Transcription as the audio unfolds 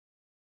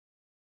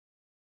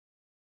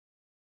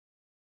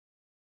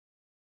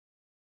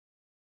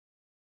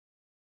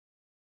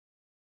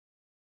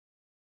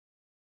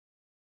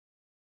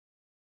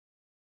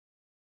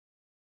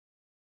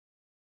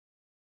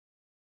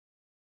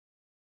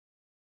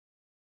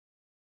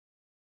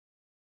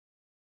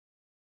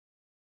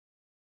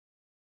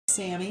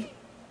Sammy.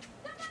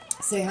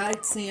 Say hi,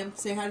 Sam.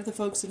 Say hi to the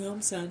folks at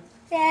home, son.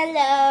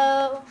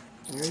 Hello.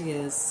 There he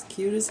is.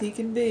 Cute as he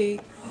can be.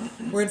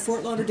 We're in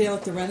Fort Lauderdale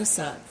at the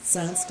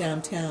Renaissance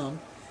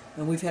downtown,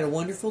 and we've had a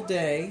wonderful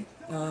day.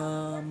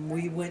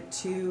 We went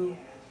to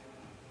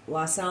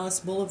Los Alice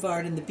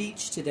Boulevard and the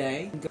beach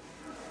today.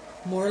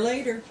 More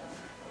later.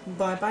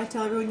 Bye-bye.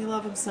 Tell everyone you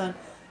love them, son.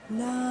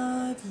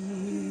 Love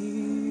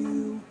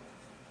you.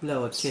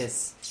 Blow a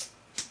kiss.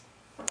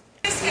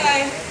 This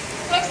guy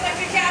looks like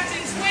the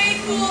captain's way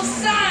cool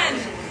son.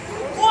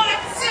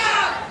 What's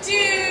up,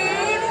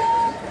 dude?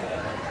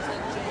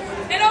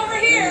 And over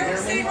here,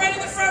 sitting right in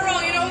the front row,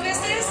 you know who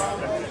this is?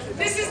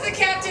 This is the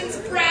captain's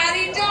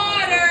bratty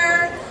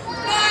daughter.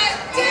 But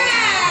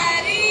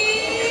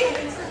Daddy!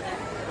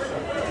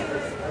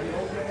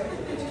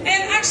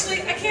 And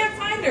actually, I can't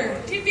find her.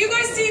 Have you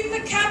guys seen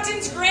the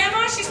captain's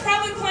grandma? She's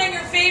probably playing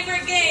her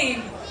favorite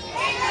game.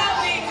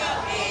 Bingo, bingo,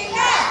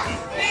 bingo!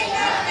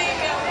 Bingo,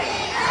 bingo,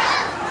 bingo!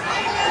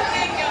 Bingo,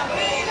 bingo,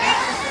 bingo!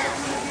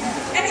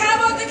 And how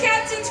about the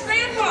captain's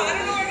grandpa? I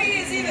don't know where he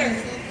is either.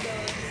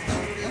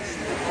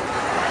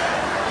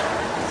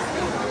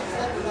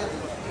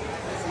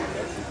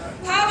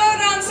 How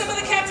about some of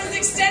the captain's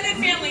extended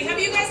family? Have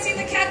you guys seen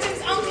the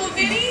captain's Uncle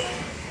Vinny?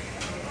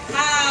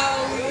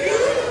 How you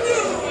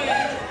doing?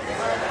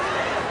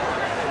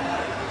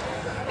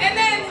 And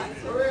then,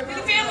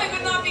 the family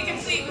would not be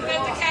complete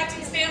without the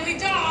captain's family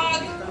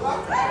dog.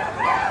 Oh,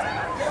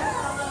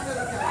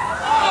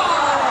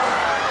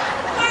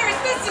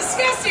 Pirates, that's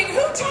disgusting.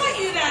 Who taught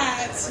you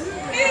that?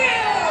 Ew,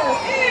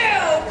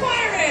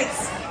 Pirates.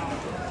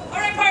 All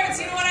right, Pirates,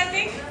 you know what I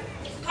think?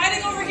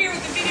 Hiding over here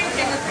with the video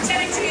camera,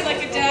 pretending to be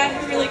like a dad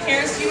who really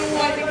cares. Do you know who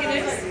I think it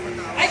is?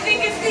 I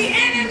think it's the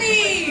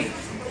enemy.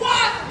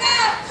 Walk the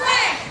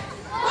plank.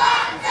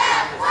 Walk the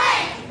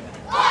plank.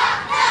 Walk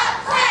the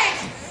plank.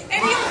 And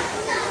he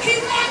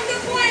walked the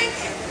plank.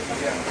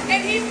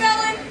 And he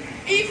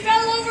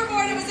fell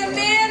overboard. It was a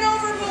man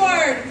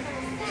overboard.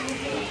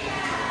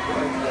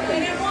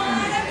 Didn't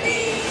wanna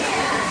be.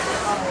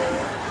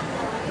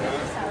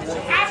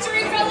 After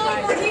he fell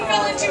overboard, he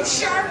fell into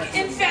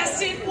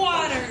shark-infested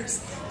waters.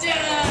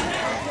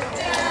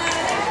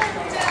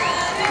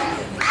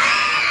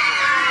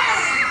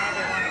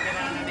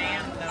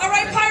 All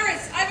right,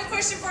 Pirates, I have a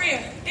question for you.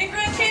 In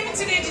Grand Cayman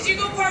today, did you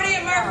go party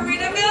at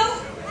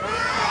Margaritaville?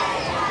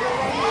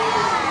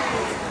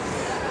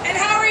 And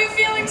how are you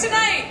feeling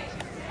tonight?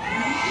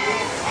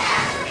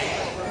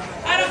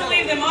 I don't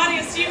believe them.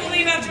 Audience, do you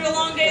believe after a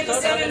long day at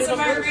the Sevens and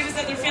Margaritas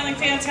that they're feeling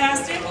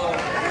fantastic?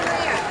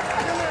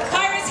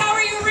 Pirates, how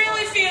are you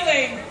really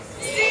feeling?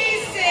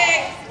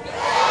 Seasick.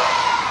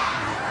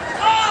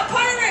 Oh,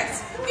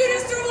 Pirates, you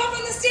just threw up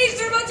on the stage.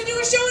 They're about to do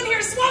a show in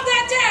here. Swab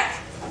that deck.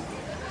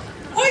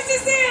 Hoist the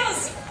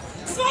sails.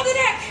 Swab the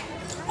deck.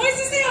 Hoist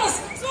the sails.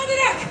 Swab the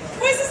deck.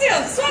 Hoist the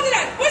sails. Swab the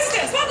deck. Hoist the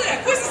sails. Swab the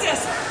deck. Hoist the sails.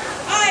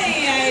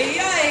 Ay,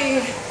 ay,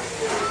 ay.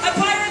 A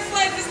pirate's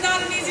life is not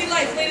an easy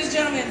life, ladies and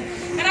gentlemen.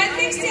 And I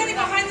think standing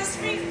behind the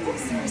screen,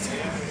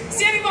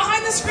 standing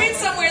behind the screen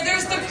somewhere,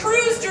 there's the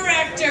cruise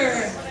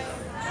director.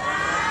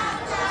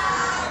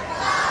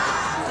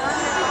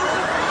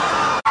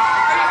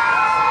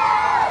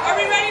 Are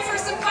we ready for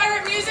some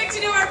pirate music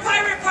to do our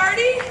pirate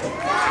party?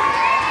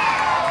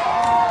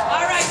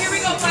 All right, here we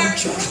go,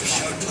 pirates. Don't you wish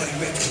your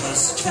pirate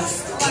was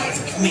just like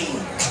me?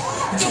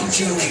 Don't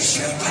you wish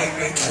your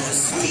pirate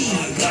was me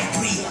like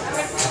me?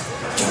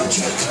 Don't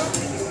you?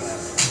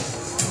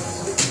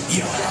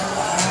 You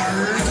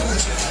are,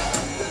 don't you?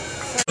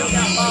 You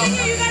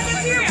guys,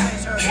 let's hear it.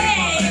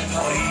 Hey!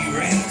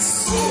 Pirates!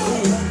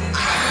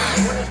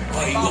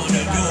 I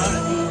wanna know.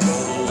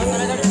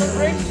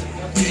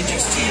 Did you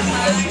steal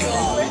my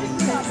gold?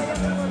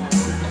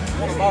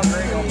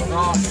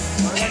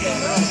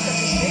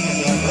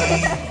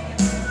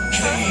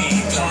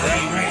 Hey,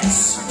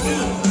 pirates!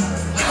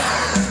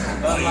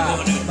 I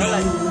wanna know.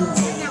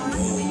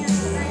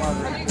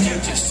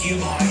 Did you steal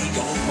my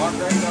gold?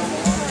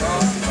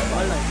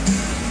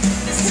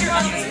 This is your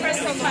Elvis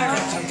Presley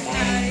pirate.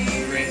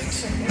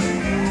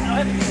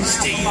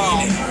 Stealing all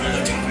the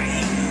time.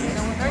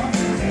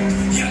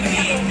 You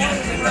ain't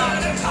nothing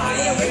but a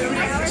pirate.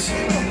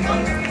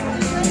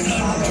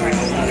 Plundering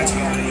all the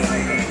time.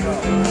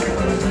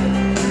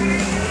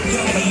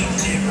 You ain't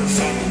never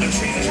found a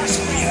treasure,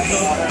 so you ain't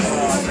no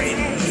friend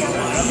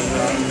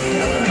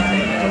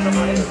of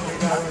mine.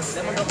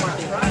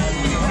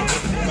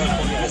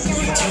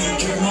 We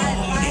take your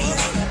money,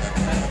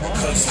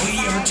 'cause we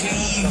are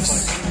thieves.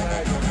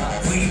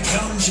 We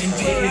plunge and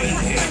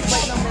pillage,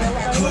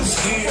 'cause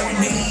we're in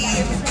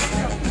need.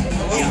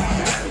 Yeah,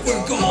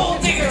 we're gold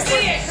diggers.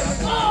 See it.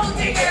 Gold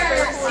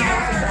diggers.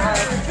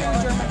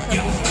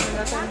 Yeah,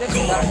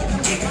 gold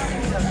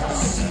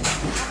diggers.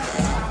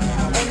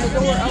 And the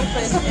door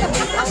opens and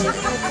there's always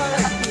no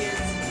colored kids.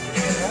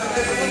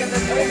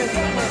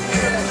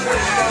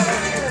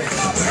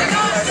 We're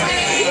not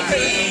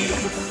baby.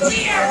 We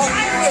are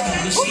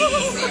pirates.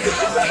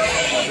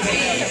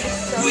 Baby.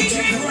 We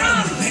drink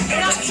rum,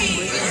 not tea.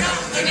 We're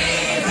not the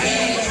Navy.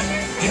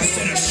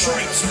 Instead of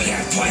stripes, we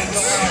have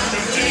plants.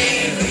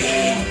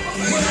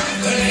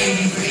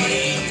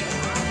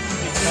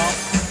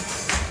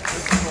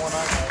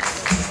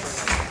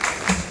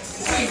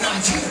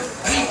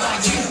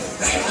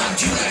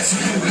 that's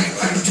who we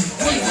recruit.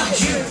 We want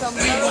you,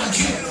 we want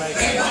you,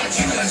 we want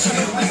you, that's who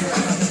we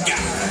recruit.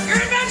 Your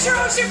Adventure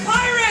Ocean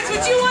Pirates!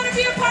 Would you want to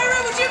be a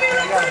pirate? Would you be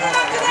recruited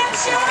after that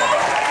show?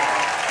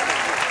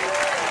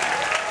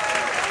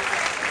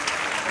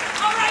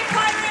 All right,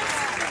 pirates.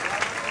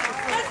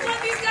 Let's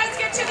let these guys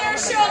get to their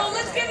show.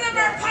 Let's give them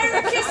our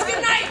pirate kiss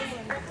goodnight.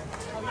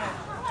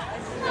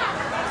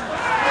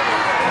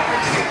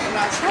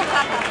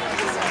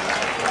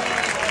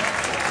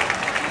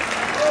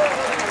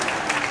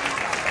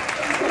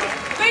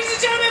 Ladies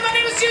and gentlemen, my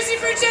name is Juicy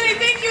Fruit Jelly.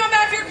 Thank you. I'm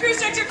back your cruise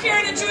director,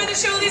 Karen. Enjoy the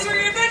show. These were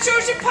your Adventure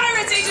Ocean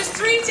Pirates, ages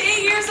 3 to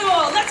 8 years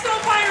old. Let's go,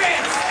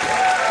 Pirates!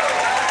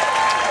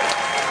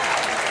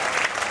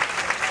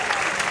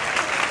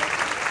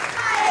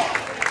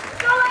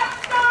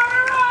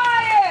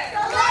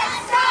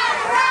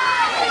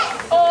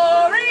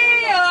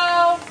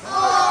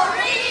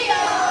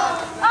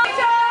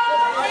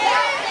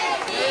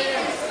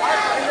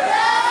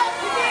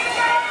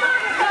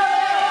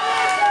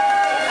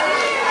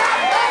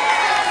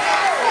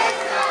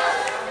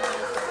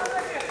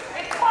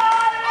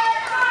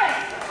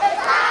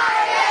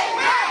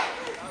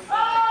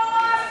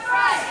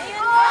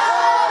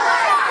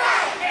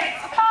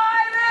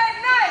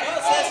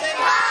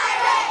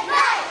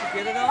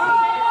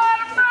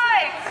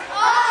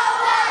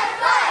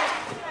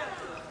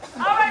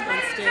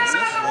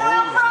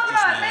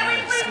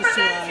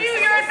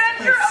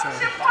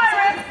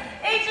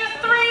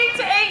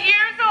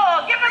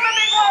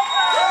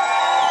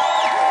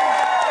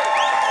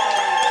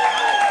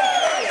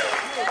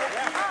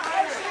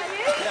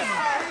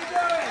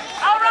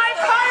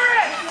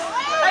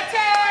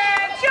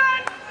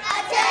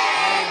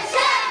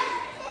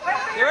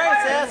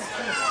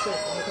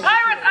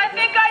 Pirates, I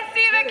think I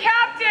see the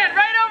captain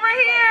right over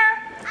here.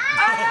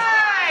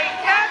 Hi,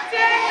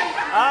 Captain.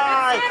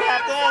 Hi,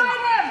 Captain.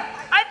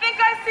 I think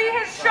I see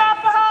his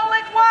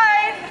shopaholic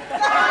wife.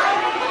 Buy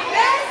me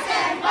this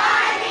and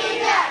buy me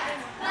that.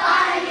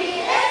 Buy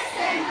me this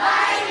and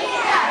buy me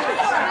that.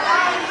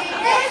 Buy me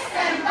this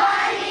and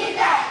buy me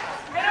that.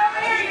 Right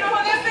over here, you know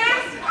who this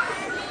is?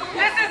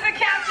 This is the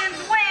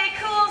captain's way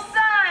cool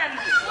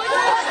son.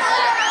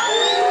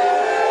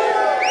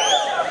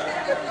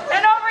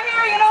 And over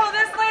here, you know who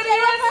this lady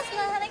is?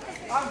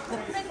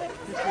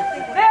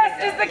 This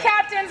is the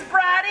captain's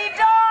bratty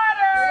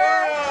daughter.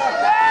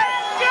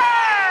 That's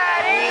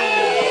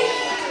Daddy.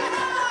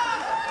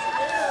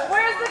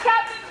 Where's the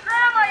captain's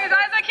grandma, you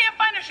guys? I can't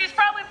find her. She's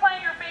probably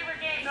playing her favorite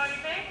game, don't you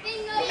think?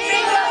 Bingo,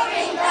 bingo,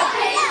 bingo,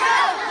 bingo.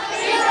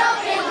 Bingo,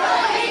 bingo,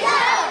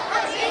 bingo.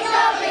 Bingo,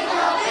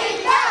 bingo,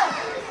 bingo.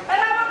 And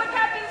how about the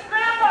captain's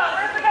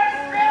grandma? Where's the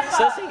captain's grandma?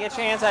 Sissy, get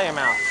your hands out of your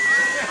mouth.